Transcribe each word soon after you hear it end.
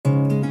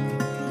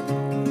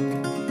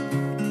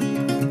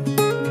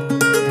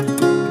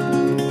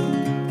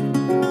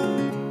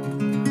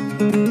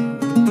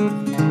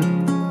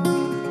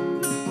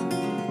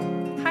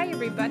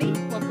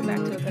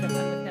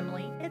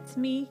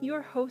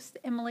host,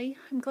 Emily.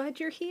 I'm glad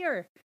you're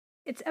here.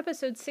 It's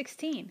episode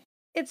 16.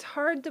 It's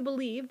hard to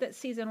believe that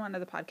season 1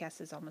 of the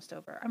podcast is almost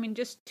over.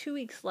 Just 2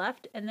 weeks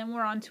left, and then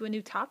we're on to a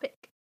new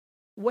topic.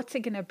 What's it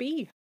going to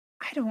be?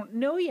 I don't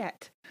know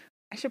yet.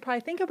 I should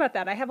probably think about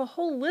that. I have a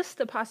whole list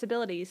of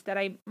possibilities that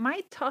I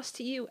might toss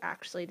to you,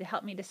 actually, to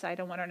help me decide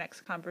on what our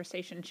next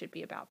conversation should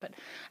be about. But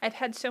I've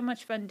had so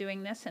much fun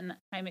doing this, and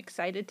I'm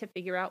excited to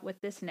figure out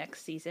what this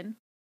next season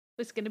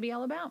was going to be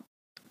all about.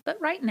 But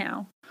right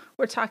now,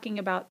 we're talking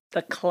about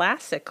the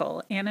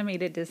classical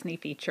animated Disney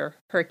feature,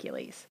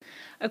 Hercules.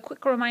 A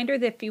quick reminder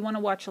that if you want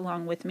to watch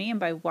along with me, and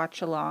by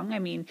watch along, I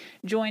mean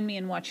join me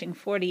in watching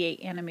 48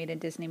 animated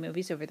Disney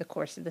movies over the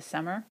course of the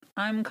summer.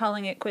 I'm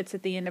calling it quits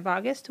at the end of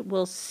August.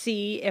 We'll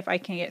see if I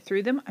can get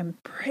through them. I'm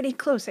pretty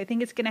close. I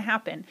think it's going to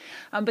happen.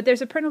 But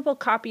there's a printable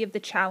copy of the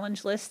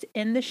challenge list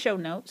in the show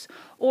notes,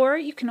 or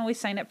you can always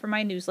sign up for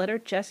my newsletter,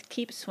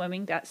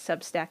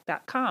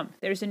 justkeepswimming.substack.com.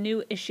 There's a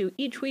new issue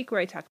each week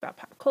where I talk about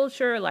pop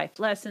culture, life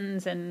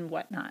lessons, and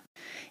whatnot.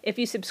 If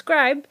you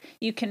subscribe,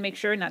 you can make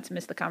sure not to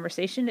miss the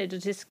conversation. It'll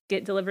just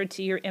get delivered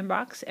to your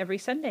inbox every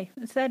Sunday.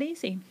 It's that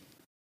easy.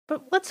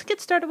 But let's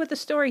get started with the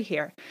story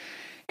here.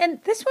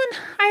 And this one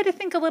I had to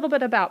think a little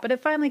bit about, but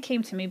it finally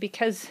came to me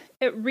because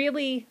it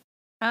really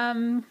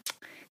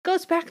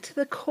goes back to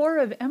the core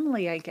of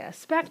Emily, I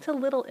guess, back to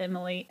little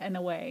Emily in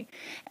a way.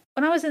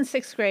 When I was in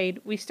 6th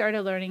grade, we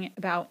started learning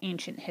about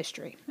ancient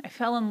history. I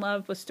fell in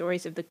love with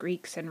stories of the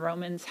Greeks and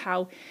Romans,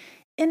 how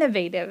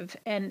innovative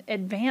and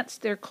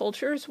advanced their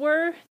cultures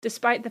were,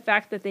 despite the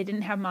fact that they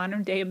didn't have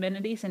modern day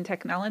amenities and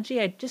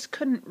technology. I just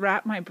couldn't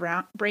wrap my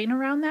brain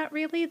around that,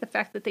 really. The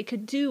fact that they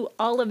could do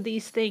all of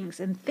these things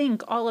and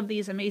think all of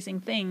these amazing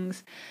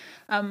things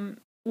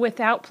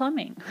without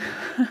plumbing,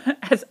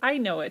 as I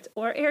know it,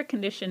 or air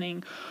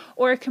conditioning,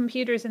 or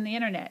computers and the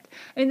internet.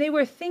 They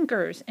were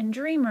thinkers and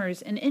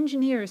dreamers and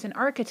engineers and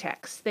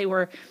architects. They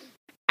were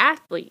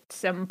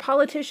athletes and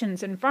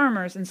politicians and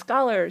farmers and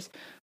scholars.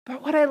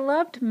 But what I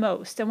loved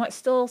most, and what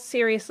still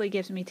seriously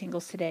gives me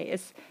tingles today,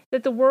 is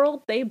that the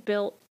world they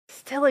built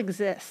still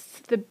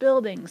exists. The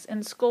buildings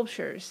and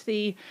sculptures,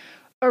 the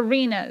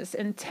arenas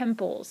and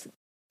temples,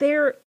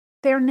 they're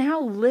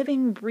now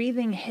living,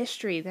 breathing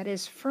history that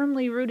is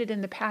firmly rooted in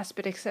the past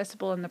but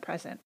accessible in the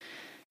present.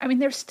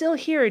 They're still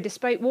here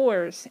despite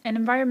wars and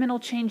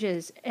environmental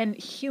changes and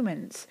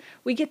humans.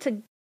 We get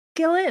to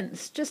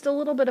glimpse just a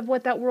little bit of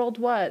what that world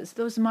was,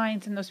 those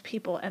minds and those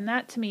people. And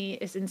that to me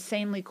is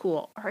insanely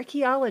cool.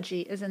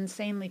 Archaeology is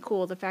insanely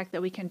cool, the fact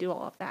that we can do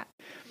all of that.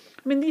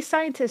 These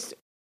scientists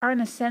are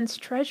in a sense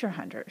treasure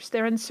hunters.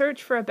 They're in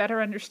search for a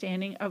better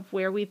understanding of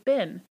where we've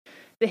been,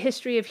 the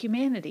history of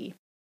humanity.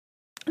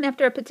 And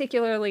after a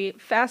particularly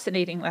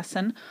fascinating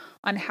lesson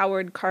on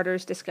Howard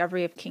Carter's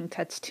discovery of King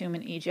Tut's tomb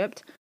in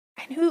Egypt,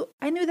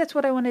 I knew that's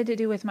what I wanted to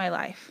do with my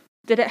life.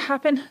 Did it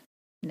happen?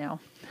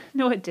 No,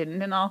 it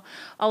didn't. And I'll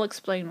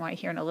explain why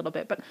here in a little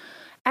bit. But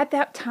at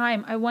that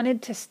time, I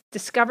wanted to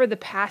discover the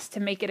past to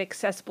make it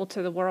accessible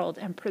to the world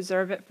and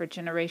preserve it for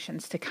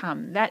generations to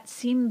come. That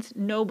seemed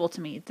noble to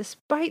me,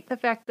 despite the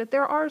fact that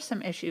there are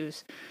some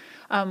issues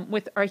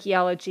with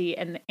archaeology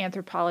and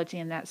anthropology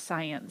and that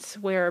science,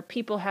 where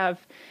people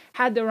have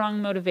had the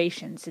wrong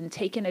motivations and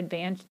taken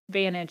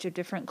advantage of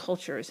different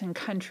cultures and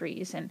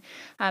countries, and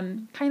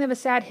kind of a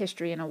sad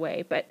history in a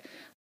way. But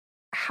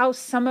how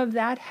some of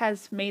that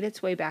has made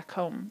its way back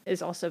home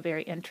is also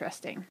very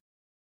interesting.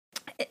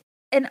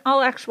 In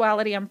all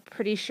actuality, I'm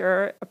pretty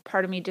sure a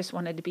part of me just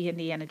wanted to be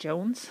Indiana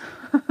Jones,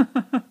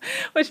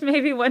 which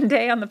maybe one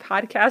day on the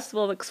podcast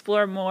we'll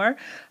explore more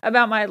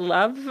about my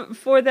love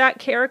for that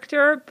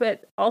character,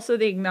 but also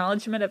the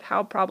acknowledgement of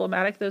how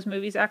problematic those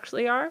movies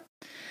actually are.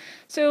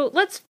 So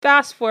let's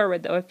fast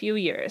forward, though, a few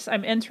years.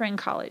 I'm entering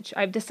college.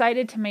 I've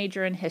decided to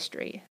major in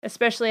history,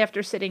 especially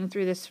after sitting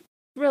through this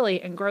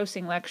really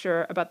engrossing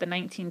lecture about the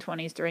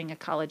 1920s during a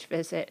college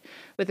visit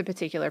with a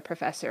particular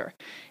professor.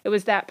 It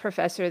was that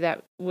professor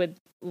that would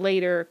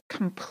later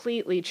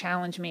completely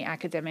challenge me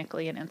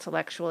academically and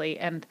intellectually,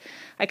 and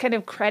I kind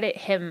of credit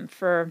him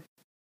for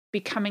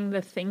becoming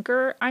the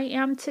thinker I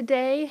am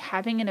today,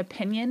 having an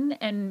opinion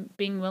and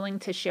being willing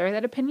to share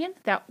that opinion.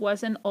 That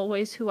wasn't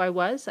always who I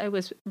was. I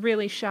was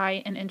really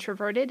shy and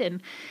introverted,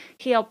 and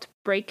he helped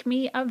break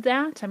me of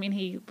that.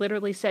 He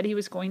literally said he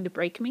was going to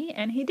break me,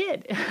 and he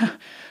did.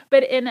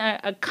 But in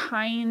a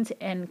kind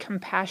and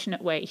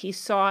compassionate way. He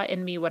saw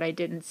in me what I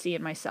didn't see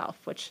in myself,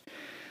 which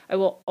I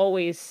will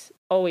always,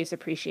 always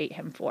appreciate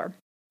him for.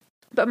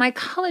 But my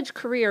college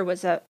career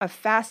was a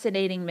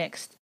fascinating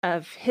mix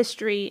of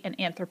history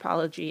and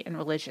anthropology and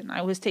religion.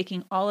 I was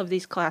taking all of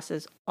these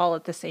classes all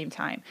at the same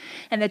time.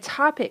 And the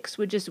topics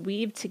would just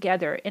weave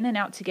together, in and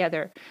out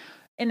together,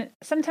 in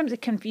sometimes a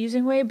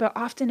confusing way, but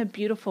often a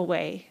beautiful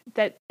way,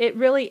 that it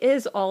really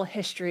is all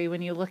history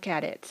when you look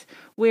at it,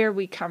 where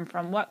we come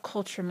from, what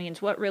culture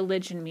means, what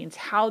religion means,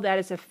 how that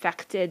has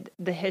affected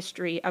the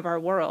history of our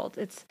world.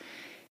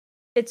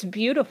 It's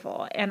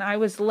beautiful, and I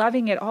was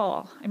loving it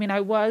all. I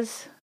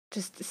was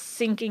just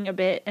sinking a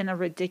bit in a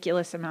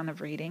ridiculous amount of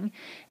reading.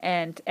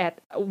 And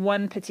at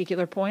one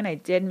particular point, I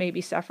did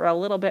maybe suffer a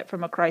little bit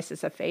from a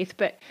crisis of faith,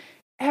 but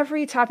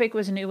every topic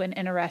was new and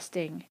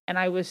interesting, and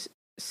I was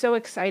so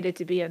excited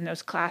to be in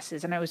those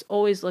classes, and I was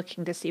always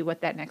looking to see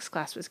what that next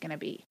class was going to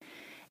be.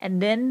 And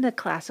then the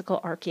classical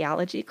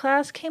archaeology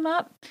class came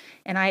up,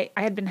 and I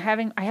had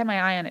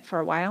my eye on it for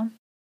a while,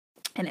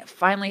 and it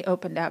finally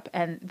opened up.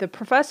 And the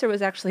professor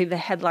was actually the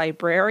head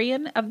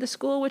librarian of the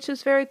school, which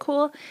is very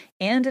cool,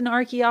 and an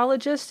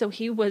archaeologist. So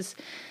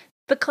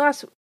the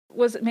class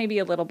was maybe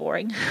a little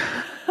boring,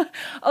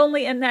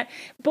 only in that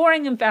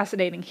boring and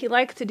fascinating. He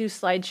liked to do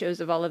slideshows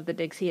of all of the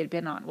digs he had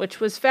been on,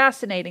 which was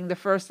fascinating the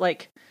first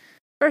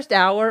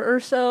hour or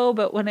so.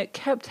 But when it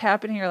kept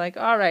happening, you're like,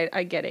 all right,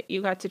 I get it.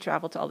 You got to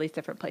travel to all these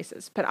different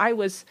places. But I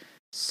was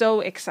so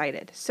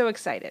excited, so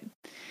excited.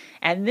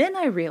 And then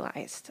I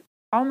realized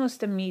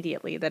almost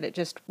immediately that it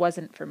just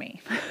wasn't for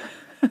me.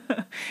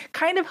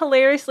 Kind of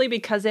hilariously,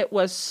 because it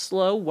was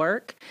slow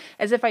work,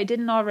 as if I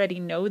didn't already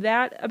know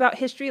that about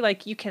history.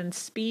 Like, you can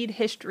speed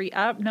history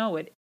up. No,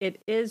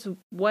 it is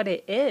what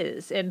it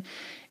is. And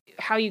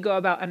how you go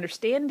about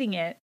understanding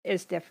it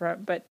is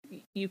different, but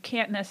you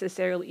can't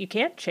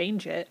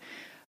change it.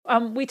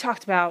 We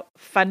talked about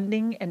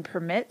funding and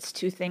permits,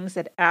 two things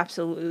that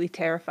absolutely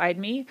terrified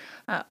me.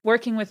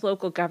 Working with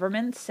local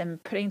governments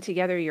and putting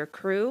together your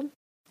crew,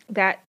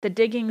 that the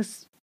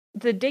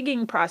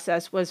digging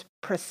process was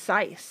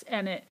precise,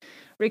 and it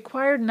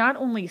required not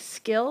only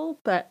skill,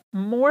 but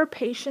more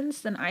patience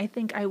than I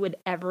think I would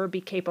ever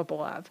be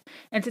capable of.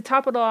 And to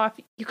top it off,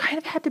 you kind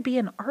of had to be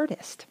an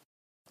artist.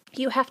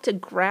 You have to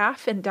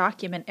graph and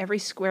document every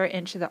square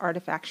inch of the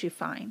artifacts you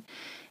find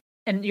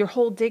and your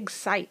whole dig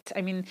site.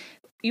 I mean,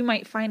 you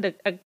might find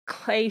a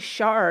clay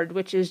shard,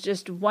 which is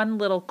just one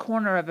little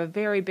corner of a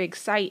very big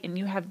site, and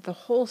you have the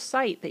whole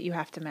site that you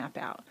have to map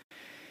out.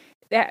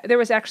 There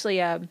was actually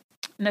an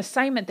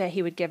assignment that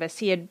he would give us.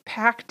 He had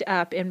packed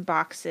up in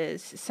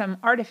boxes some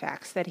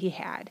artifacts that he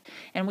had,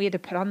 and we had to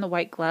put on the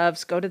white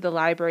gloves, go to the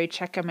library,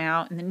 check them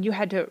out, and then you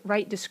had to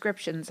write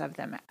descriptions of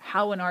them,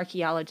 how an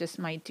archaeologist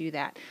might do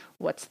that.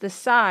 What's the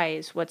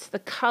size? What's the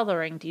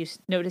coloring? Do you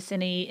notice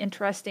any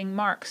interesting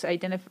marks,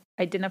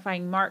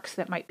 identifying marks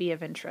that might be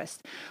of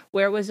interest?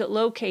 Where was it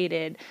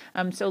located?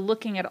 So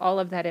looking at all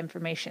of that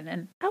information,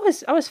 and I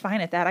was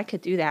fine at that. I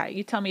could do that.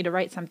 You tell me to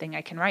write something,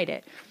 I can write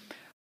it.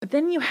 But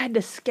then you had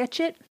to sketch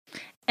it.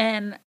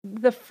 And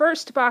the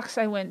first box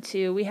I went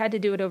to, we had to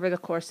do it over the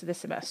course of the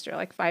semester,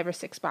 like 5 or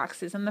 6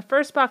 boxes. And the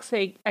first box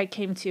I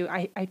came to,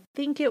 I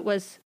think it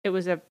was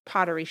a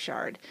pottery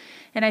shard.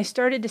 And I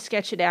started to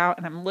sketch it out,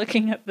 and I'm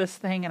looking at this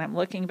thing, and I'm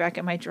looking back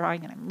at my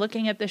drawing, and I'm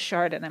looking at the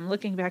shard, and I'm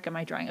looking back at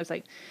my drawing. I was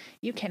like,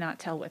 you cannot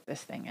tell what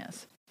this thing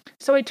is.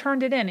 So I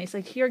turned it in. He's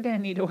like, you're going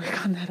to need to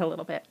work on that a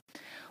little bit.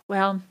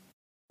 Well,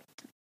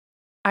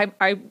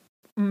 I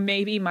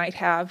maybe might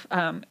have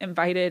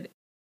invited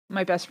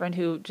my best friend,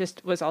 who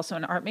just was also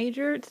an art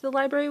major, to the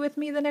library with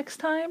me the next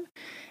time.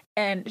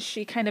 And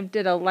she kind of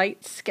did a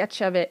light sketch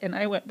of it, and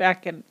I went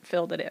back and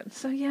filled it in.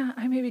 So yeah,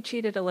 I maybe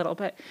cheated a little,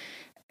 but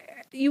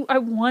I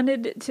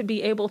wanted to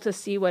be able to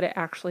see what it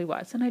actually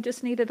was, and I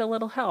just needed a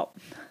little help.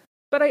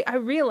 But I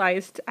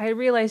realized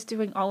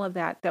doing all of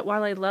that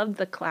while I loved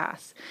the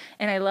class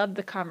and I loved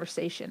the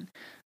conversation,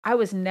 I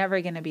was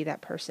never going to be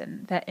that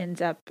person that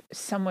ends up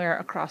somewhere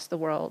across the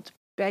world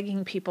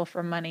begging people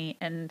for money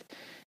and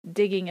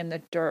digging in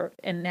the dirt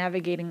and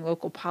navigating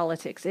local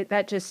politics.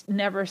 That just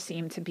never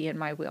seemed to be in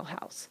my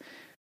wheelhouse.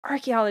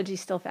 Archaeology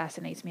still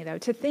fascinates me, though.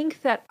 To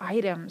think that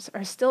items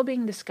are still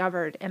being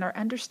discovered and our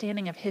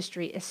understanding of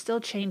history is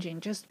still changing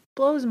just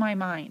blows my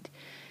mind.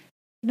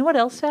 You know what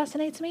else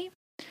fascinates me?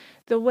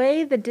 The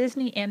way the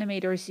Disney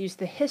animators use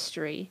the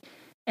history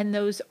and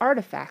those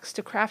artifacts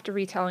to craft a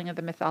retelling of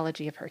the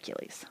mythology of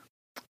Hercules.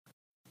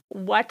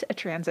 What a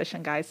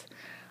transition, guys.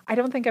 I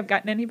don't think I've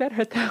gotten any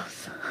better at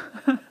those.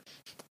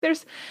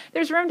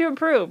 There's room to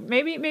improve.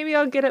 Maybe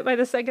I'll get it by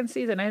the second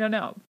season. I don't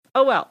know.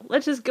 Oh well,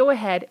 let's just go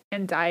ahead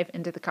and dive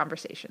into the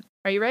conversation.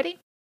 Are you ready?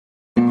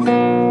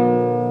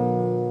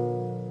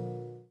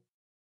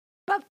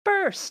 But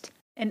first,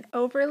 an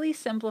overly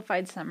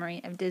simplified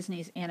summary of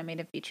Disney's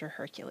animated feature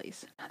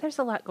Hercules. There's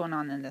a lot going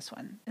on in this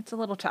one. It's a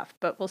little tough,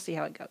 but we'll see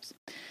how it goes.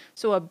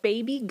 So a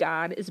baby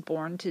god is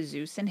born to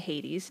Zeus and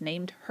Hades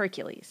named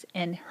Hercules,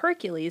 and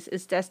Hercules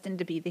is destined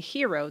to be the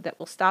hero that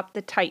will stop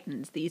the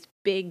Titans, these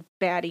big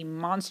baddie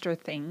monster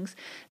things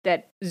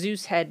that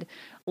Zeus had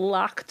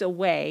locked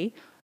away.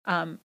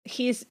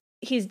 He's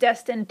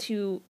destined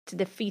to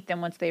defeat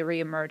them once they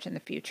reemerge in the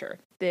future.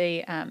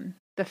 The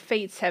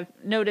fates have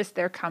noticed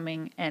they're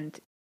coming, and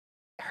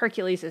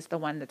Hercules is the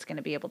one that's going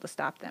to be able to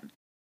stop them.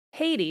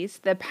 Hades,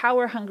 the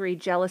power-hungry,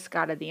 jealous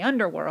god of the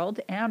underworld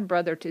and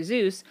brother to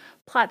Zeus,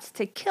 plots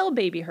to kill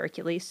baby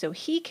Hercules so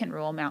he can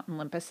rule Mount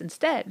Olympus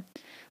instead.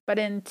 But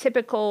in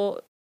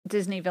typical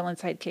Disney villain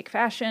sidekick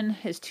fashion,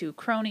 his two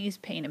cronies,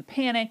 Pain and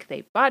Panic,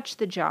 they botch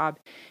the job,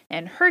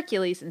 and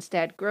Hercules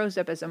instead grows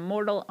up as a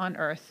mortal on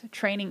Earth,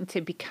 training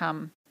to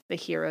become the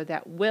hero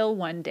that will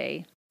one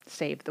day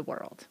save the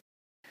world.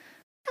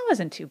 That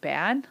wasn't too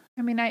bad.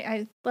 I mean,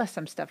 I left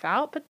some stuff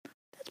out, but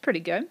that's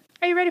pretty good.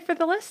 Are you ready for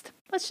the list?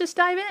 Let's just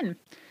dive in.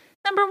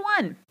 Number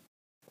 1,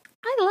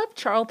 I love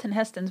Charlton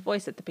Heston's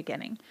voice at the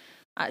beginning.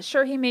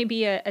 Sure, he may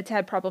be a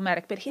tad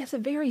problematic, but he has a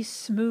very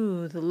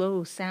smooth,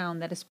 low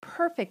sound that is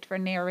perfect for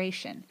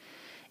narration.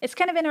 It's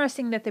kind of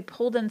interesting that they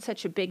pulled in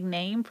such a big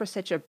name for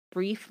such a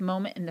brief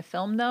moment in the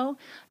film, though.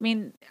 I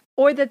mean,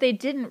 or that they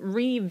didn't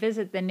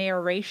revisit the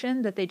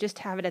narration, that they just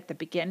have it at the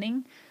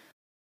beginning.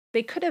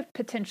 They could have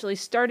potentially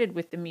started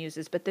with the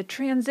Muses, but the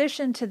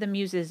transition to the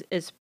Muses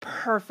is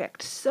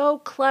perfect. So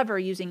clever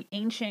using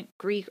ancient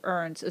Greek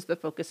urns as the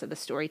focus of the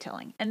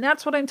storytelling. And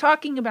that's what I'm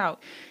talking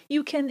about.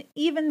 You can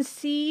even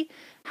see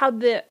how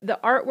the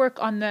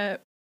artwork on the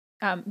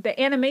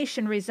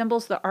animation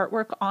resembles the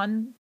artwork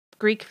on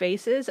Greek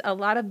faces.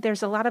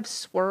 There's a lot of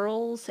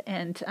swirls,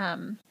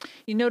 and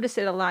you notice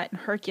it a lot in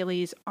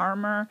Hercules'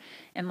 armor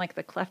and like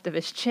the cleft of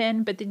his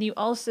chin, but then you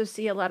also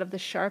see a lot of the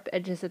sharp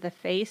edges of the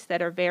face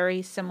that are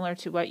very similar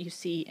to what you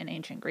see in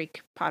ancient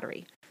Greek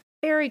pottery.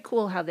 Very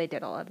cool how they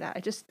did all of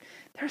that.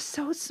 They're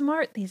so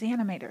smart, these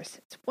animators.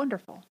 It's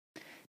wonderful.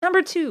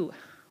 Number 2,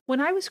 when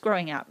I was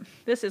growing up,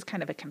 this is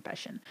kind of a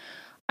confession,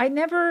 I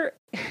never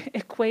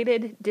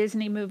equated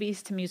Disney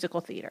movies to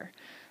musical theater.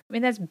 I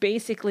mean, that's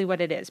basically what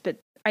it is, but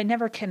I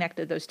never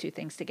connected those two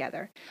things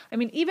together. I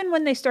mean, even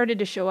when they started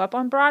to show up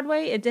on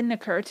Broadway, it didn't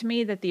occur to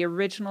me that the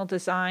original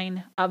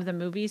design of the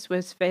movies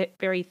was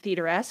very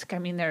theater-esque. I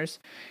mean, there's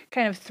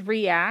kind of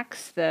 3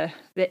 acts, the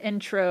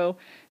intro,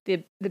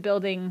 the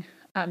building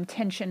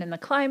tension in the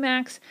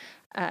climax.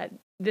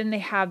 Then they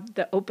have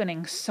the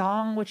opening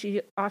song, which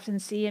you often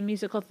see in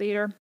musical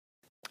theater.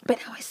 But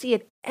now I see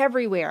it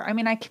everywhere. I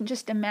mean, I can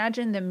just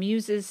imagine the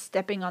Muses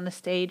stepping on the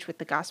stage with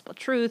the gospel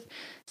truth,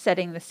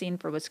 setting the scene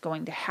for what's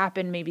going to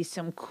happen, maybe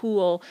some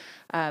cool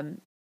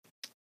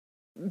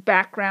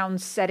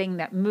background setting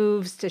that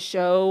moves to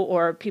show,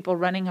 or people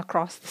running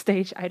across the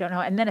stage, I don't know.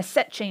 And then a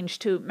set change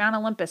to Mount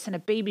Olympus and a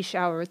baby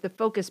shower with the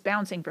focus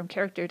bouncing from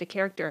character to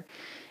character.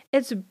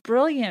 It's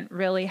brilliant,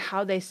 really,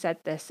 how they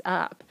set this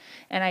up.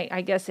 And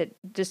I guess it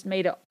just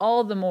made it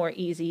all the more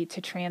easy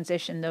to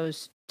transition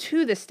those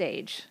to the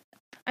stage.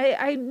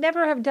 I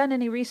never have done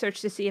any research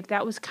to see if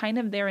that was kind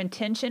of their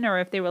intention, or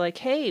if they were like,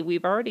 hey,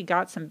 we've already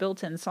got some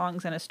built-in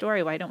songs and a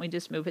story. Why don't we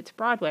just move it to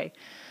Broadway?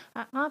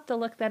 I'll have to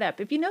look that up.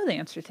 If you know the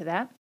answer to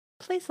that,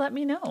 please let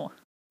me know.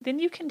 Then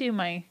you can do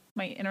my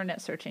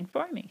internet searching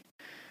for me.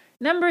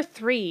 Number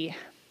 3.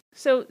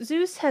 So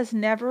Zeus has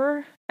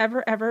never,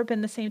 ever, ever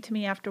been the same to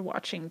me after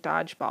watching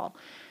Dodgeball.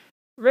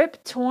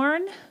 Rip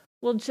Torn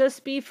will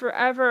just be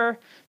forever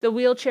the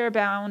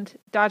wheelchair-bound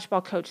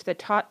dodgeball coach that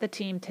taught the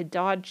team to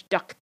dodge,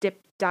 duck, dip,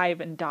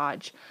 dive, and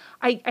dodge.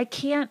 I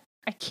can't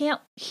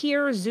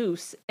hear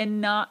Zeus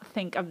and not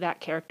think of that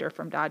character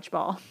from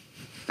Dodgeball.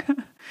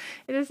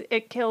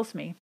 It kills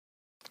me.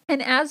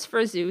 And as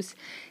for Zeus,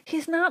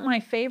 he's not my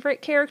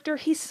favorite character.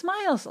 He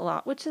smiles a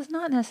lot, which is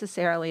not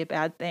necessarily a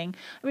bad thing.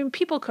 I mean,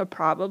 people could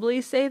probably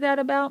say that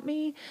about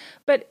me,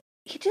 but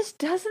he just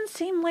doesn't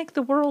seem like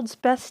the world's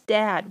best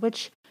dad,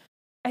 which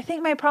I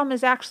think my problem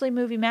is actually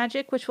movie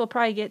magic, which we'll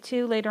probably get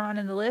to later on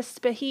in the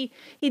list. But he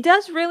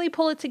does really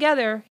pull it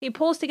together. He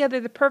pulls together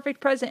the perfect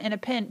present in a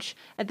pinch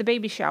at the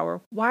baby shower.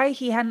 Why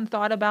he hadn't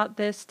thought about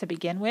this to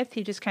begin with,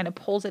 he just kind of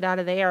pulls it out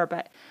of the air.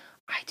 But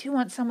I do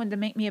want someone to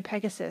make me a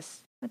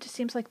Pegasus. That just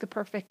seems like the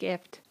perfect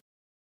gift.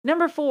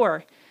 Number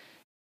 4,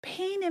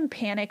 Pain and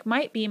Panic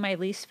might be my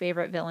least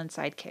favorite villain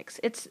sidekicks.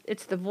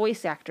 It's the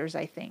voice actors,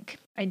 I think.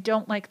 I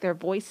don't like their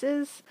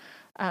voices.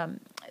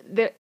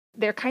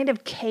 They're kind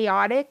of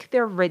chaotic.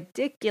 They're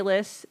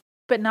ridiculous,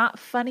 but not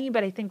funny,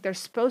 but I think they're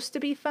supposed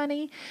to be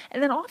funny.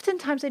 And then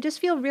oftentimes I just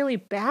feel really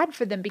bad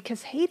for them,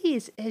 because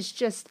Hades is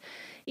just,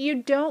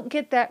 you don't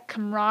get that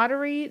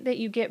camaraderie that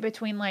you get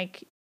between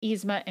like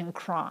Yzma and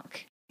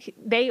Kronk.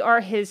 They are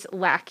his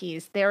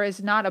lackeys. There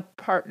is not a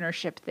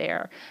partnership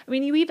there. I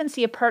mean, you even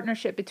see a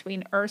partnership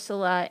between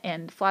Ursula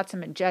and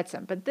Flotsam and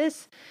Jetsam, but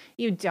this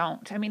you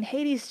don't. I mean,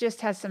 Hades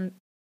just has some,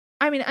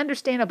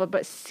 understandable,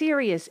 but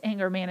serious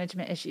anger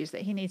management issues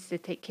that he needs to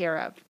take care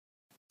of.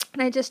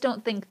 And I just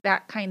don't think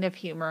that kind of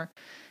humor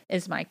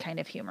is my kind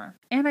of humor.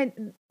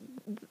 And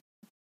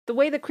the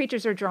way the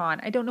creatures are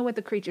drawn, I don't know what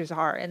the creatures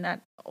are, and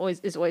that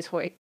is always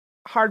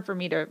hard for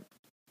me to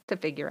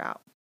figure out.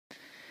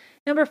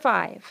 Number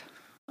 5.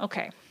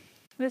 Okay.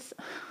 This,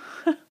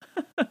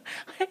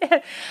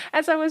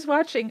 as I was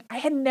watching, I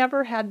had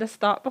never had this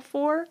thought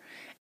before.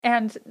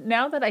 And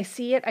now that I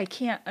see it, I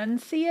can't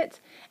unsee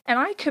it. And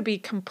I could be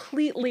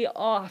completely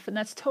off, and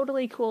that's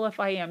totally cool if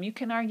I am. You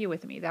can argue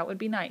with me. That would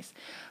be nice.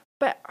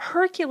 But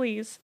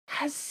Hercules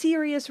has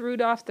serious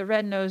Rudolph the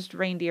Red-Nosed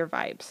Reindeer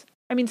vibes.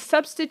 I mean,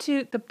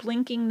 substitute the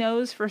blinking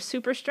nose for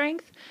super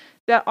strength.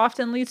 That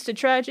often leads to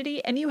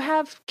tragedy. And you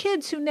have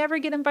kids who never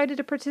get invited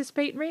to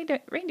participate in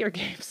reindeer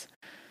games.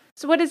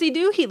 So what does he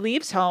do? He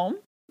leaves home,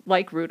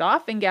 like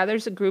Rudolph, and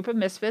gathers a group of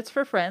misfits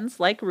for friends,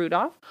 like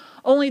Rudolph,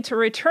 only to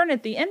return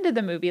at the end of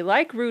the movie,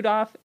 like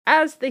Rudolph,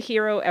 as the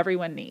hero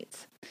everyone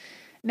needs.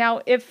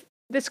 Now, if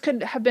this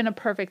could have been a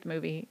perfect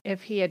movie,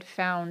 if he had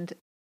found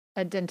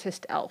a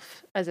dentist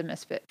elf as a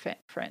misfit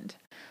friend.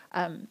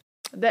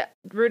 That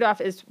Rudolph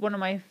is one of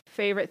my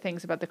favorite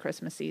things about the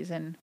Christmas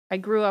season. I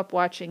grew up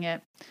watching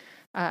it.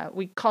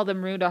 We call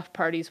them Rudolph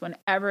parties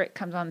whenever it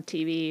comes on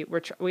TV.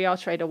 We all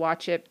try to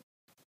watch it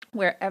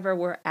wherever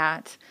we're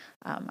at.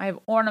 I have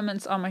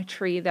ornaments on my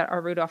tree that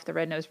are Rudolph the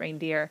Red-Nosed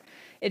Reindeer.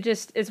 It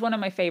just is one of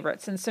my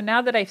favorites. And so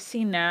now that I've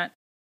seen that,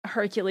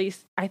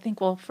 Hercules, I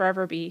think, will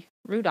forever be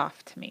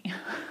Rudolph to me.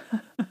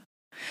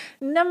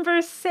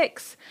 Number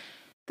 6,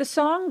 the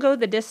song Go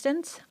the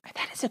Distance.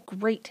 That is a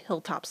great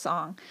Hilltop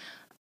song.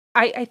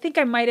 I think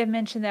I might have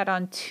mentioned that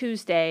on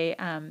Tuesday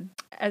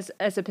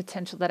as a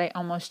potential that I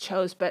almost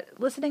chose, but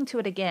listening to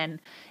it again,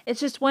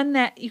 it's just one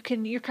that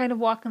you're kind of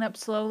walking up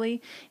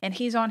slowly and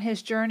he's on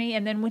his journey.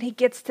 And then when he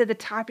gets to the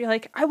top, you're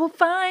like, I will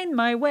find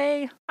my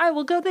way. I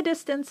will go the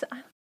distance.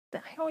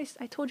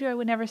 I told you I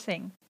would never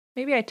sing.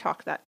 Maybe I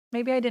talked that.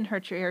 Maybe I didn't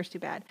hurt your ears too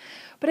bad,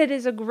 but it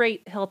is a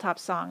great Hilltop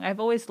song. I've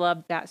always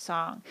loved that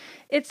song.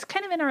 It's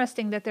kind of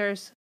interesting that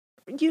there's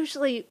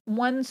usually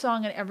one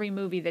song in every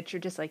movie that you're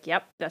just like,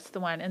 yep, that's the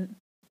one. And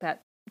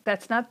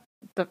that's not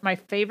my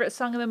favorite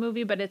song of the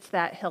movie, but it's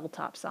that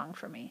Hilltop song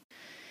for me.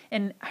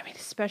 And I mean,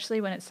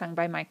 especially when it's sung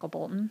by Michael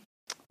Bolton.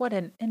 What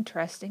an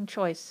interesting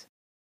choice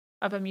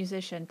of a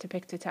musician to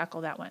pick to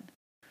tackle that one.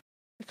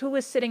 Like, who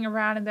was sitting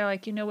around and they're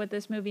like, you know what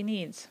this movie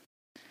needs?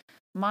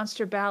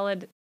 Monster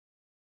ballad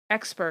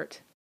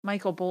expert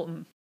Michael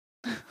Bolton.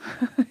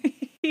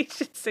 He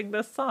should sing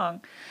this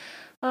song.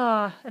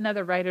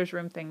 Another writer's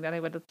room thing that I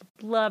would have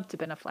loved to have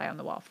been a fly on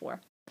the wall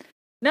for.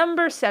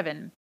 Number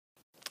 7.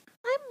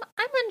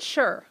 I'm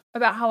unsure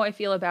about how I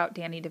feel about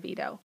Danny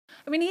DeVito.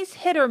 I mean, he's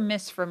hit or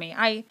miss for me.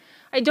 I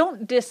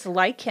don't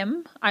dislike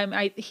him.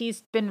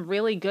 He's been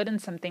really good in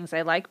some things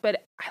I like,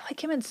 but I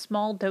like him in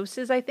small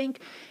doses, I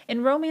think.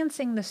 In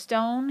Romancing the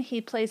Stone,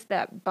 he plays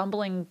that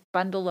bumbling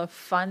bundle of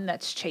fun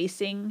that's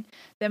chasing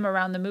them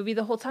around the movie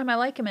the whole time. I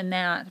like him in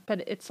that,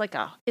 but it's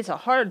a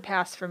hard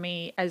pass for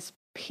me as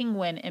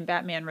Penguin in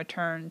Batman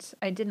Returns.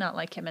 I did not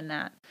like him in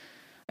that.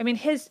 I mean,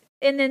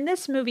 and in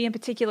this movie in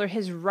particular,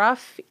 his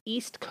rough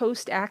East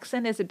Coast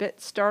accent is a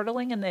bit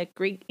startling in the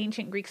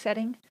ancient Greek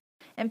setting.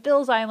 And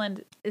Bill's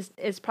Island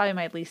is probably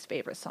my least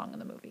favorite song in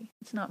the movie.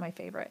 It's not my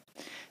favorite.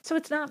 So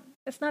it's not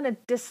a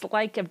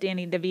dislike of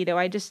Danny DeVito.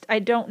 I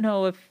don't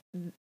know if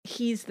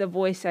he's the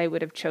voice I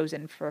would have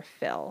chosen for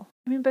Phil.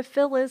 I mean, but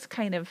Phil is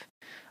kind of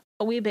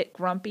a wee bit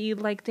grumpy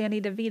like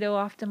Danny DeVito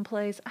often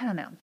plays. I don't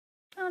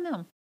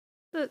know.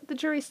 The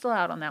jury's still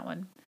out on that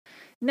one.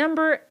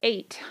 Number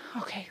 8.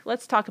 Okay,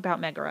 let's talk about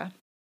Megara.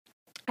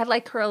 I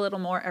like her a little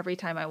more every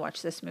time I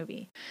watch this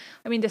movie.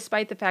 I mean,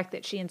 despite the fact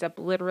that she ends up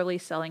literally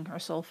selling her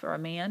soul for a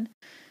man,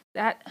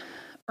 that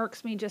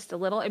irks me just a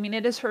little. I mean,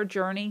 it is her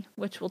journey,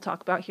 which we'll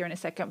talk about here in a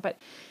second, but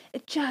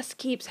it just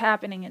keeps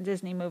happening in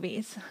Disney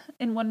movies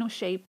in one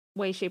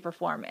way, shape, or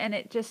form. And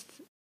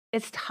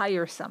it's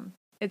tiresome.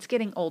 It's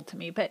getting old to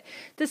me, but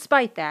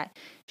despite that,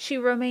 she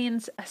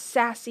remains a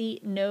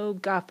sassy,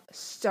 no-guff,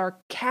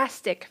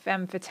 sarcastic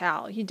femme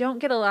fatale. You don't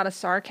get a lot of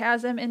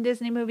sarcasm in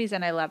Disney movies,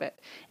 and I love it.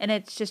 And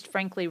it's just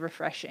frankly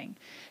refreshing.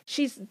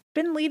 She's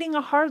been leading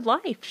a hard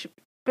life,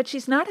 but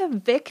she's not a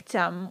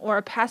victim or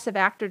a passive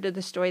actor to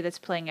the story that's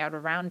playing out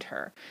around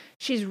her.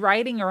 She's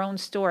writing her own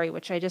story,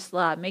 which I just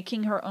love,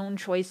 making her own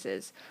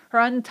choices. Her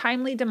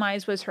untimely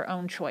demise was her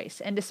own choice,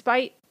 and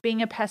despite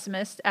being a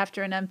pessimist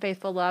after an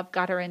unfaithful love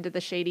got her into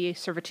the shady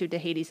servitude to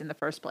Hades in the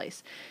first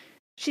place,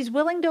 she's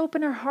willing to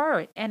open her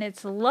heart, and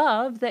it's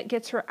love that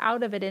gets her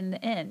out of it in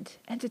the end.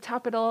 And to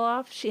top it all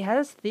off, she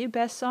has the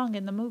best song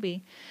in the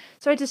movie.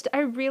 So I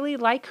really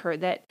like her.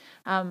 That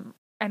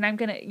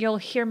and you'll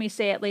hear me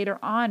say it later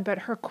on, but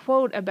her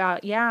quote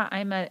about, yeah,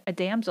 I'm a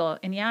damsel,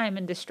 and yeah, I'm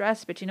in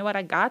distress, but you know what?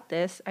 I got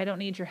this. I don't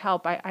need your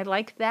help. I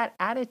like that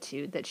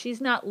attitude, that she's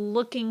not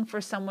looking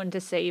for someone to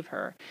save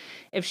her.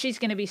 If she's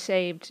going to be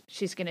saved,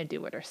 she's going to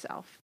do it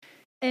herself.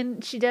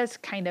 And she does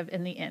kind of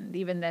in the end,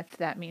 even if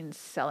that means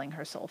selling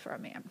her soul for a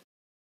man.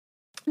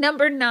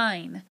 Number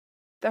 9,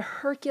 the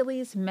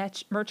Hercules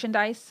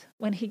merchandise,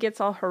 when he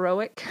gets all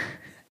heroic,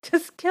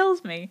 just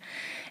kills me.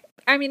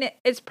 I mean,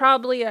 it's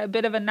probably a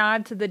bit of a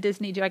nod to the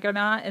Disney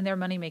juggernaut and their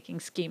money-making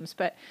schemes,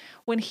 but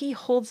when he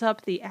holds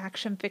up the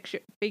action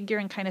figure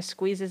and kind of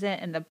squeezes it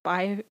and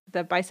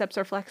the biceps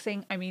are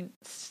flexing, I mean,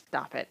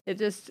 stop it.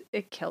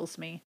 It kills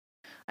me.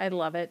 I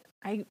love it.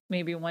 I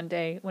maybe one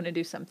day want to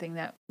do something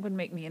that would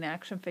make me an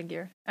action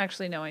figure.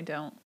 Actually, no, I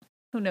don't.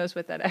 Who knows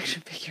what that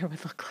action figure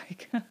would look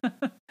like?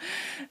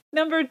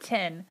 Number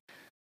 10.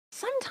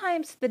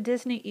 Sometimes the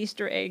Disney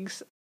Easter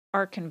eggs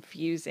are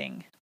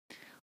confusing.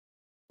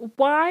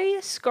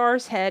 Why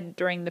Scar's head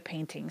during the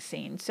painting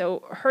scene?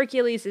 So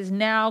Hercules is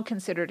now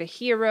considered a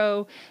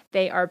hero.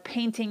 They are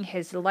painting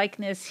his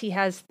likeness. He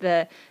has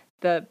the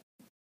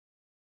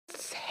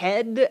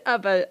head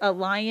of a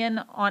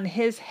lion on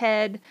his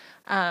head.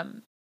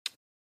 But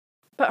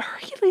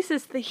Hercules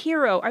is the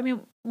hero. I mean,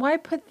 why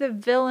put the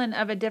villain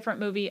of a different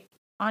movie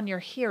on your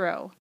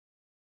hero?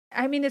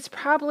 I mean, it's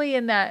probably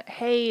in that,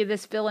 hey,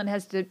 this villain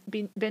has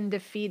been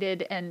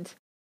defeated and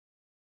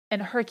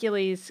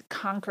Hercules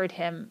conquered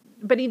him,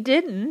 but he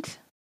didn't.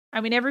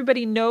 I mean,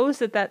 everybody knows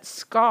that's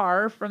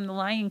Scar from The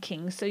Lion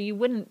King, so you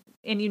wouldn't,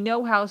 and you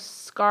know how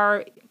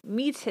Scar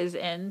meets his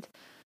end.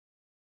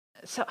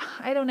 So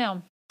I don't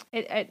know.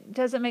 It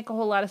doesn't make a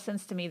whole lot of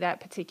sense to me, that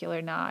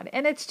particular nod.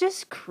 And it's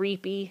just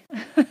creepy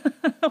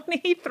when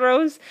he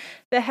throws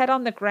the head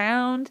on the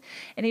ground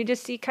and you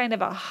just see kind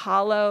of a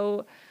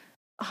hollow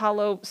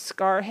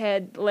scar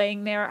head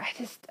laying there.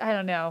 I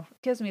don't know. It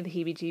gives me the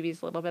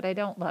heebie-jeebies a little bit. I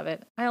don't love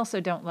it. I also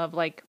don't love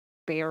like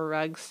bear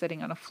rugs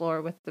sitting on a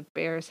floor with the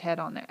bear's head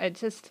on there.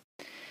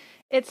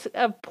 It's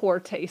a poor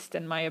taste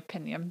in my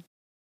opinion.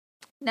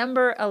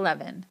 Number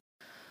 11.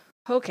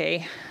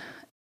 Okay.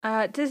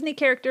 Disney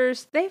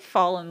characters, they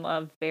fall in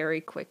love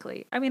very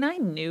quickly. I mean, I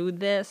knew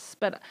this,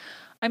 but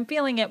I'm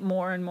feeling it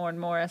more and more and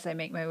more as I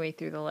make my way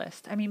through the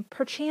list. I mean,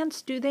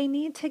 perchance, do they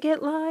need to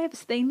get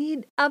lives? They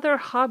need other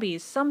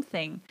hobbies,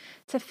 something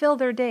to fill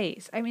their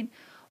days. I mean,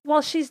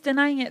 while she's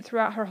denying it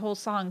throughout her whole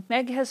song,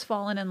 Meg has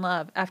fallen in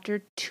love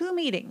after 2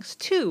 meetings,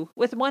 2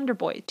 with Wonder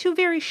Boy, 2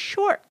 very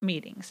short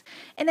meetings.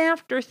 And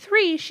after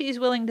 3, she's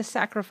willing to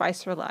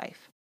sacrifice her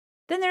life.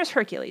 Then there's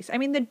Hercules. I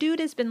mean, the dude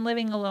has been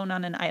living alone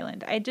on an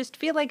island. I just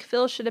feel like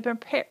Phil should have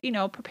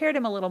prepared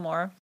him a little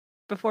more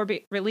before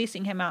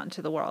releasing him out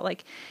into the world.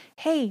 Like,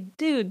 hey,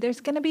 dude,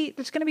 there's gonna be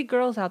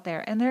girls out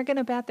there, and they're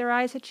gonna bat their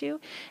eyes at you,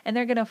 and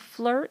they're gonna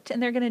flirt,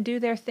 and they're gonna do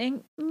their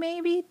thing.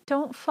 Maybe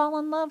don't fall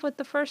in love with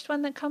the first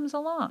one that comes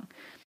along.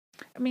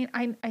 I mean,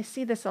 I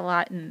see this a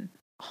lot in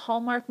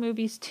Hallmark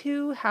movies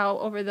too. How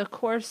over the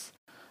course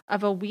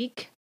of a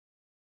week,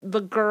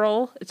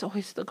 it's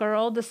always the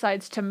girl,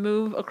 decides to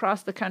move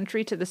across the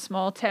country to the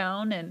small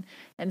town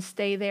and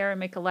stay there and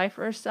make a life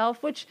for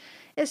herself, which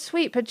is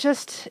sweet, but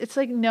just, it's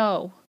like,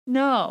 no,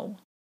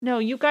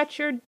 you got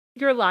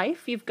your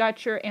life, you've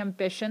got your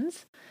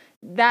ambitions.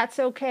 That's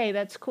okay.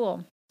 That's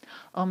cool.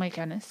 Oh my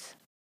goodness.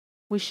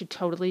 We should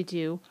totally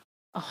do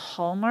a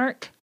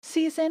Hallmark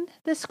season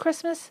this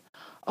Christmas.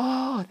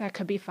 Oh, that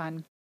could be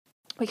fun.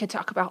 We could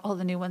talk about all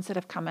the new ones that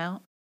have come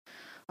out.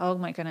 Oh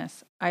my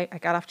goodness. I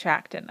got off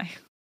track, didn't I?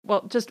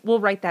 Well,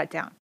 we'll write that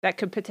down. That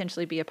could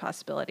potentially be a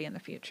possibility in the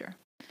future.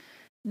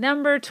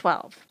 Number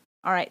 12.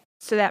 All right,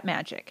 so that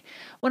magic.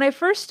 When I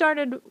first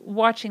started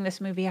watching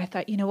this movie, I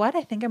thought, you know what?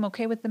 I think I'm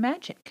okay with the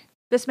magic.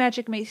 This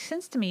magic makes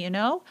sense to me, you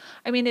know?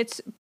 I mean, it's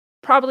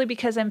probably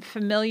because I'm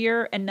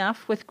familiar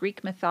enough with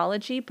Greek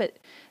mythology, but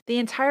the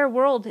entire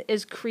world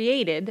is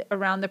created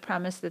around the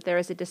premise that there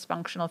is a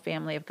dysfunctional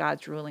family of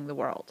gods ruling the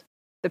world.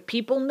 The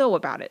people know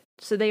about it,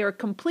 so they are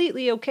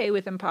completely okay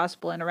with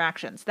impossible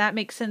interactions. That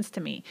makes sense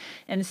to me.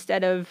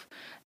 Instead of,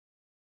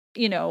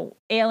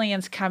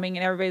 aliens coming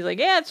and everybody's like,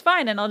 yeah, it's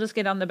fine, and I'll just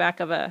get on the back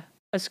of a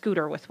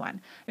scooter with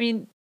one. I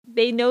mean,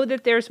 they know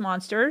that there's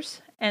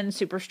monsters and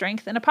super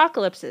strength and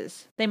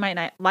apocalypses. They might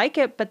not like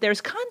it, but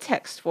there's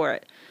context for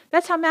it.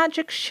 That's how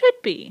magic should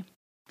be.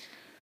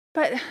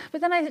 But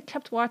then I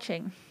kept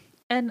watching,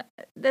 and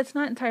that's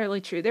not entirely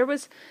true. There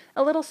was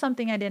a little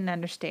something I didn't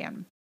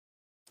understand.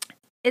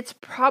 It's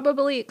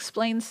probably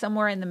explained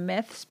somewhere in the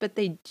myths, but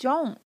they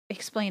don't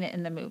explain it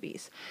in the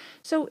movies.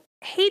 So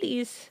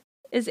Hades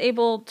is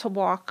able to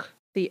walk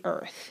the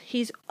earth.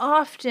 He's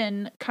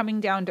often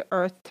coming down to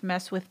earth to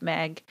mess with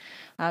Meg,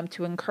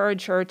 to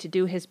encourage her to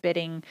do his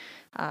bidding.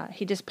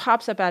 He just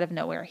pops up out of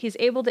nowhere. He's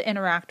able to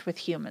interact with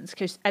humans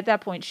because at that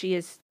point she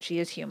is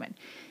human.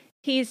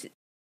 He's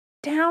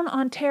down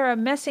on Terra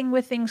messing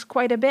with things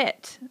quite a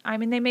bit. I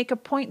mean, they make a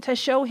point to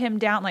show him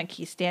down, like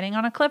he's standing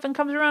on a cliff and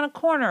comes around a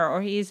corner,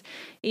 or he's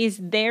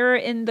there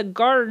in the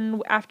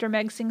garden after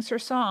Meg sings her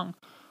song.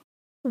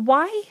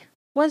 Why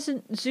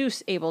wasn't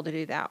Zeus able to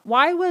do that?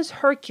 Why was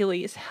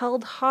Hercules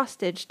held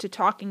hostage to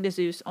talking to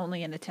Zeus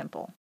only in a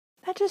temple?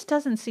 That just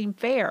doesn't seem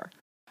fair.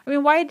 I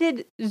mean, why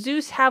did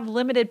Zeus have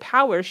limited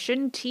powers?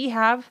 Shouldn't he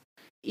have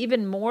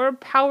even more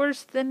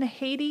powers than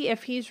Hades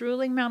if he's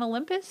ruling Mount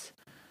Olympus?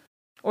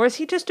 Or is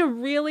he just a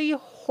really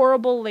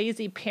horrible,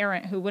 lazy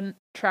parent who wouldn't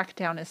track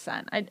down his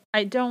son?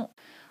 I don't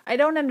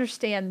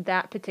understand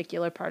that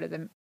particular part of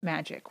the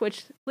magic,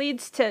 which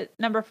leads to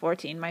number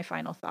 14, my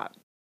final thought.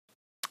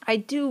 I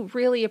do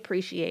really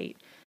appreciate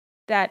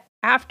that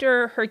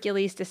after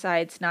Hercules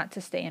decides not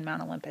to stay in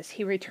Mount Olympus,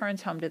 he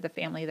returns home to the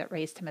family that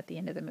raised him at the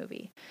end of the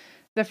movie.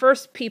 The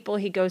first people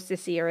he goes to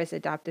see are his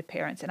adopted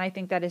parents, and I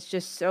think that is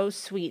just so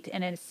sweet,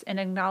 and it's an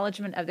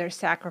acknowledgement of their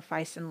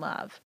sacrifice and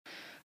love.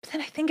 But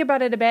then I think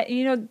about it a bit,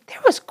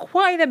 there was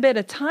quite a bit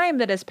of time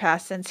that has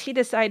passed since he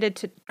decided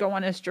to go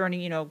on his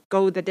journey,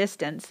 go the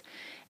distance,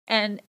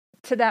 and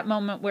to that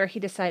moment where he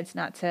decides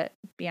not to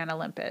be on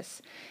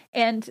Olympus.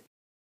 And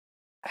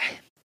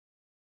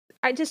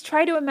I just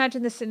try to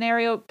imagine the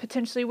scenario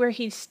potentially where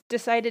he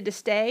decided to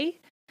stay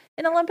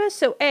in Olympus.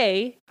 So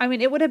it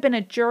would have been a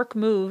jerk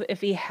move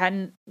if he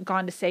hadn't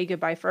gone to say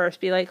goodbye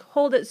first. Be like,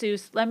 hold it,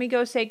 Zeus. Let me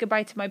go say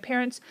goodbye to my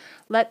parents.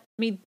 Let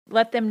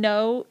them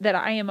know that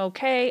I am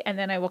okay, and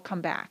then I will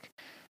come back.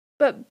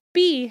 But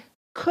B,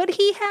 could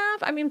he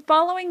have?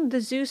 Following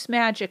the Zeus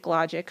magic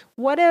logic,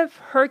 what if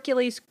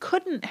Hercules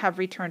couldn't have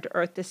returned to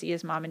Earth to see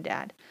his mom and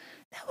dad?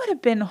 That would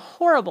have been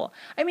horrible.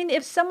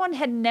 If someone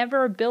had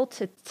never built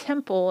a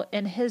temple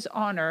in his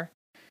honor,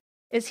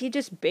 is he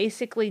just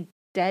basically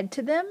dead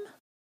to them?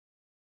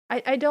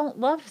 I don't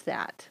love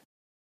that.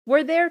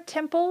 Were there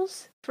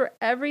temples for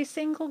every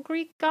single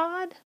Greek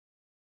god?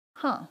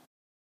 Huh.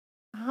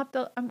 I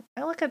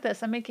look at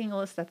this. I'm making a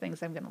list of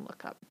things I'm going to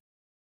look up.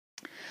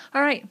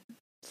 All right.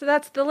 So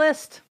that's the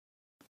list.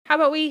 How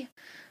about we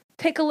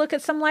take a look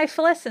at some life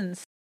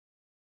lessons?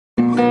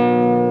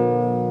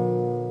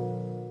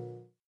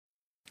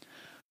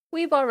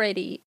 We've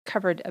already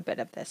covered a bit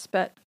of this,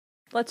 but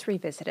let's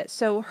revisit it.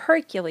 So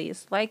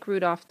Hercules, like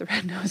Rudolph the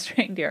Red-Nosed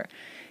Reindeer,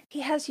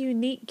 he has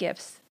unique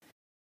gifts.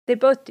 They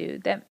both do,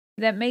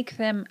 that make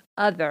them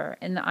other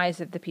in the eyes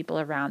of the people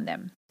around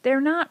them.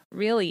 They're not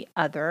really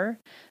other.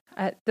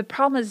 The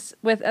problem is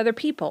with other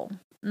people,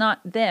 not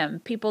them.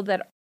 People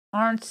that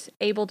aren't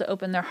able to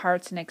open their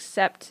hearts and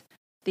accept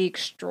the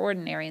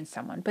extraordinary in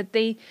someone. But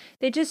they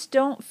just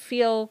don't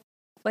feel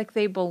like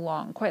they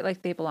belong, quite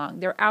like they belong.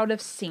 They're out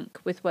of sync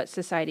with what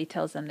society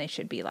tells them they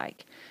should be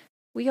like.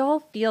 We all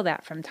feel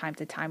that from time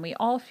to time. We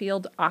all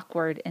feel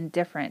awkward and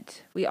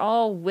different. We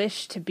all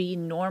wish to be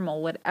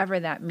normal, whatever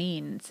that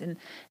means. And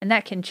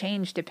that can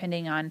change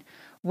depending on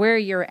where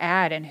you're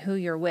at and who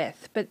you're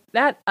with. But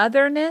that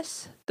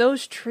otherness,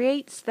 those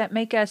traits that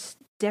make us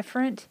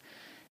different,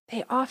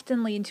 they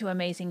often lead to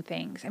amazing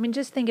things. I mean,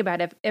 just think about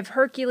it. If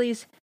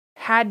Hercules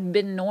had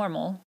been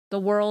normal, the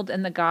world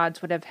and the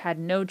gods would have had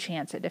no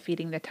chance at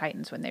defeating the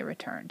Titans when they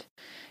returned.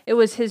 It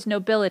was his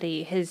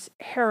nobility, his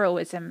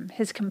heroism,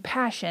 his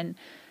compassion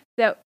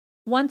that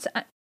once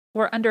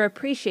were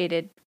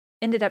underappreciated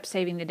ended up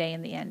saving the day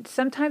in the end.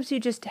 Sometimes you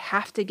just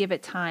have to give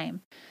it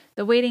time.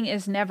 The waiting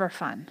is never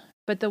fun,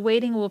 but the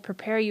waiting will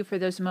prepare you for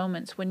those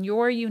moments when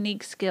your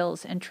unique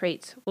skills and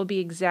traits will be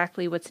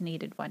exactly what's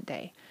needed one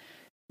day.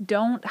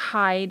 Don't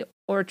hide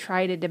or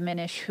try to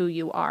diminish who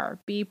you are.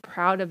 Be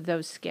proud of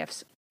those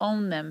gifts.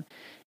 Own them,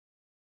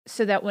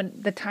 so that when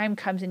the time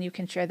comes and you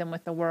can share them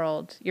with the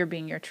world, you're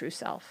being your true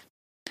self.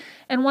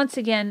 And once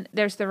again,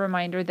 there's the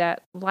reminder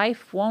that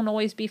life won't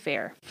always be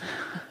fair.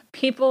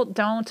 People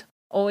don't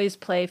always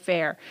play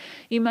fair.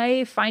 You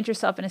may find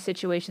yourself in a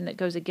situation that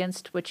goes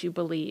against what you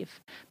believe.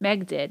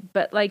 Meg did.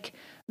 But like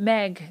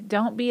Meg,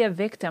 don't be a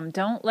victim.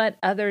 Don't let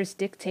others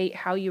dictate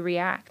how you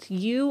react.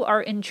 You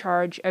are in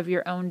charge of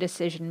your own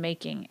decision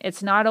making.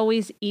 It's not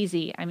always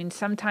easy. I mean,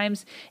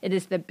 sometimes it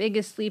is the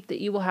biggest leap that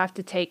you will have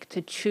to take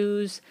to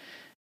choose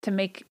to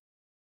make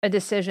a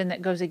decision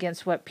that goes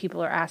against what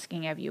people are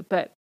asking of you.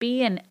 But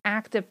be an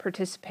active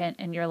participant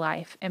in your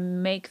life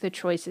and make the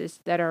choices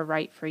that are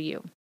right for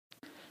you.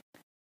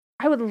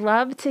 I would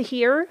love to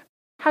hear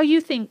what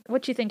you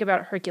think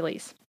about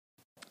Hercules.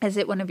 Is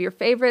it one of your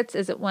favorites?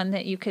 Is it one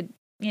that you could,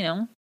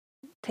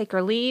 take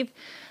or leave?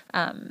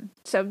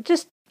 So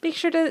just be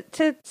sure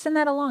to send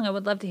that along. I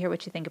would love to hear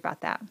what you think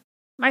about that.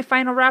 My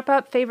final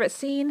wrap-up favorite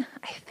scene,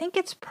 I think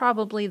it's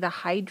probably the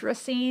Hydra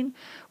scene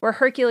where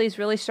Hercules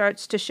really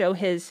starts to show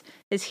his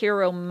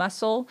hero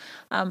muscle.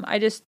 I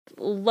just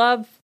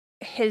love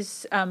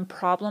his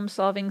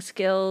problem-solving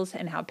skills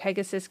and how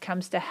Pegasus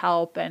comes to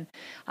help and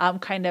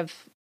kind of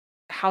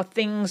how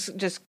things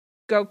just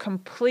go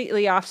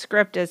completely off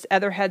script as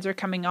other heads are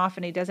coming off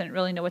and he doesn't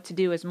really know what to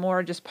do as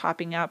more just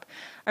popping up.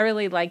 I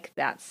really like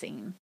that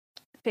scene.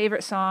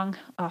 Favorite song?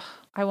 Oh,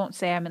 I won't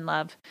say I'm in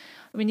love.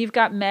 I mean, you've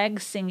got Meg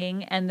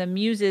singing and the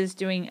Muses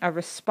doing a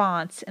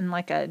response in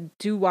like a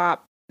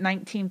doo-wop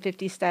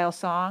 1950 style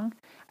song.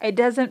 It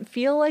doesn't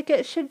feel like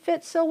it should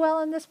fit so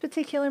well in this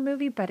particular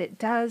movie, but it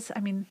does. I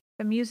mean,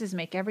 the Muses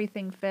make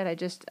everything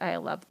fit. I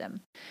love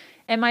them.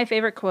 And my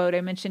favorite quote,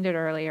 I mentioned it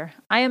earlier.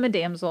 I am a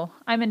damsel.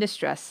 I'm in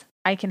distress.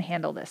 I can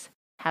handle this.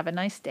 Have a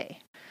nice day.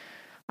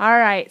 All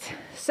right.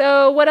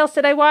 So what else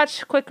did I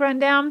watch? Quick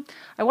rundown.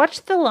 I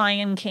watched The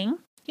Lion King.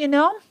 There's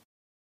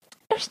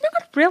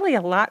not really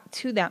a lot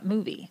to that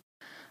movie.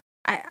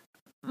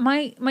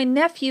 My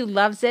nephew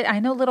loves it. I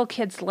know little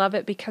kids love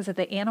it because of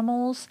the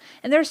animals.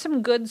 And there's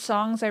some good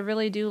songs. I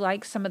really do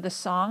like some of the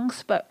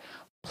songs. But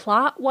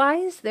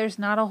plot-wise, there's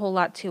not a whole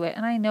lot to it.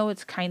 And I know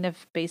it's kind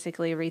of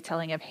basically a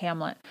retelling of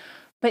Hamlet.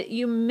 But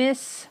you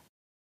miss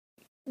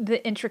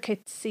the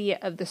intricacy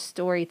of the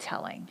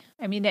storytelling.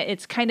 I mean,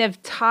 it's kind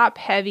of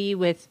top-heavy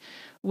with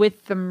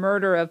the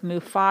murder of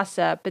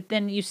Mufasa. But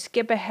then you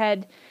skip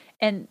ahead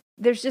and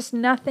there's just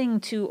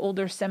nothing to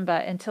older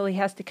Simba until he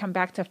has to come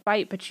back to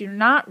fight. But you're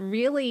not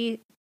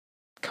really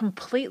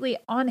completely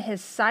on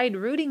his side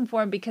rooting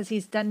for him because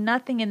he's done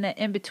nothing in the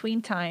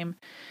in-between time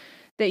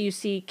that you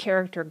see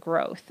character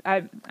growth.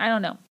 I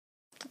don't know.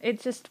 It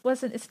just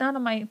wasn't, it's not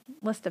on my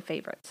list of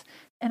favorites.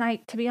 And I,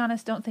 to be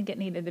honest, don't think it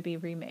needed to be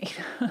remade.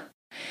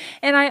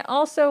 And I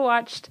also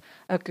watched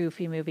a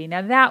Goofy movie.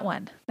 Now that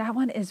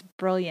one is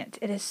brilliant.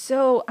 It is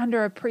so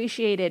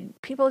underappreciated.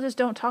 People just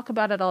don't talk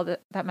about it all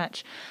that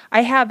much.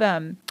 I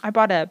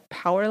bought a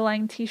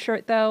Powerline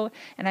t-shirt though,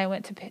 and I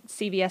went to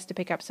CVS to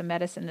pick up some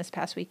medicine this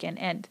past weekend,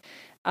 and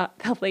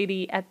the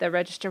lady at the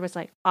register was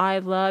like, I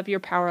love your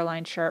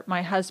Powerline shirt.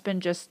 My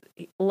husband just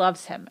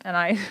loves him. And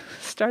I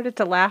started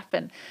to laugh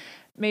and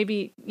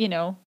maybe,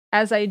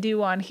 as I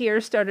do on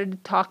here, started to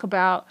talk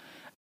about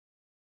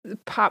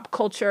pop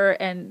culture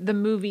and the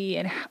movie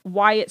and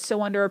why it's so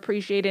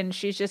underappreciated. And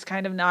she's just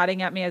kind of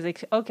nodding at me as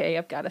like, okay,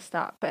 I've got to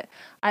stop. But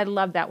I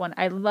love that one.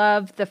 I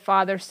love the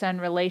father-son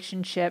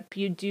relationship.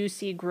 You do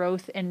see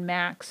growth in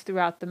Max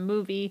throughout the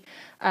movie,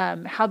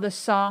 how the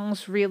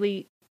songs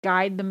really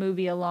guide the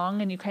movie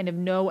along, and you kind of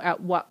know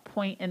at what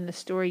point in the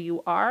story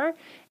you are,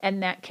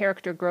 and that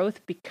character growth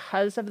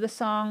because of the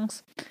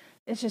songs.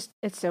 It's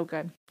so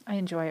good. I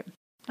enjoy it.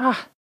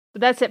 But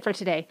that's it for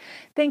today.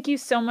 Thank you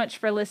so much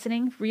for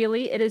listening.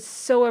 Really, it is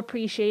so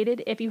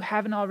appreciated. If you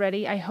haven't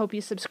already, I hope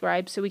you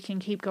subscribe so we can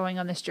keep going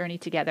on this journey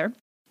together.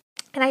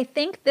 And I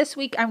think this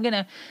weekend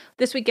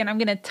I'm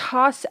gonna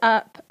toss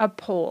up a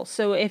poll.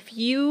 So if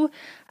you,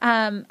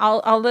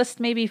 I'll list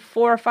maybe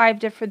 4 or 5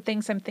 different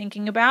things I'm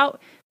thinking about.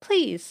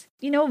 Please,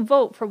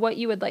 vote for what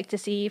you would like to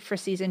see for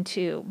season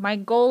 2. My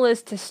goal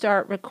is to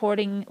start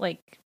recording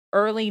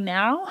early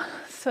now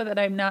so that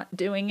I'm not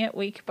doing it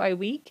week by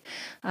week.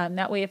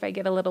 That way, if I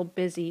get a little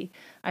busy,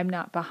 I'm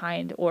not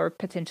behind or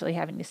potentially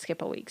having to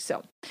skip a week.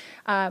 So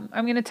I'm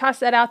going to toss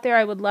that out there.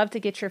 I would love to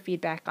get your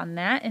feedback on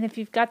that. And if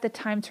you've got the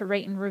time to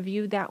rate and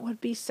review, that would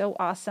be so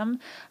awesome.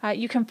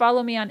 You can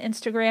follow me on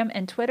Instagram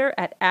and Twitter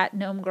at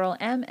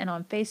 @GnomeGirlM and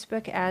on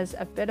Facebook as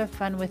A Bit of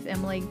Fun with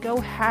Emily. Go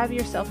have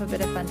yourself a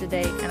bit of fun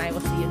today, and I will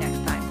see you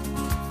next time.